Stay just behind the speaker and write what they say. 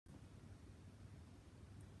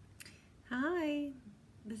Hi,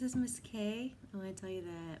 this is Miss K. I want to tell you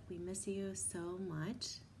that we miss you so much,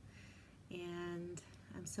 and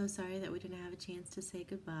I'm so sorry that we didn't have a chance to say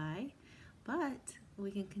goodbye, but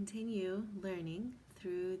we can continue learning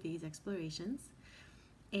through these explorations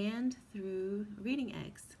and through Reading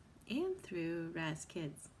Eggs and through Raz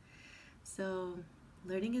Kids. So,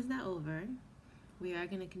 learning is not over. We are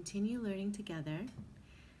going to continue learning together,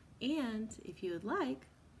 and if you would like,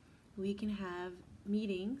 we can have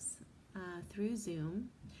meetings through Zoom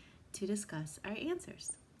to discuss our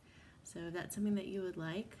answers. So if that's something that you would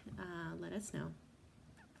like, let us know.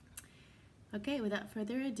 Okay, without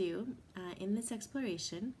further ado, in this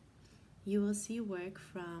exploration, you will see work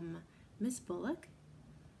from Miss Bullock,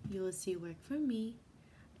 you will see work from me,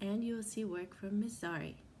 and you will see work from Miss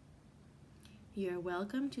Zari. You are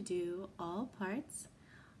welcome to do all parts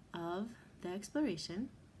of the exploration.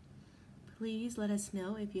 Please let us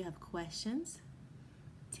know if you have questions.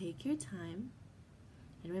 Take your time,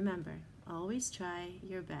 and remember, always try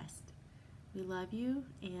your best. We love you,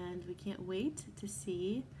 and we can't wait to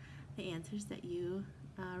see the answers that you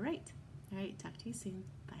write. All right, talk to you soon.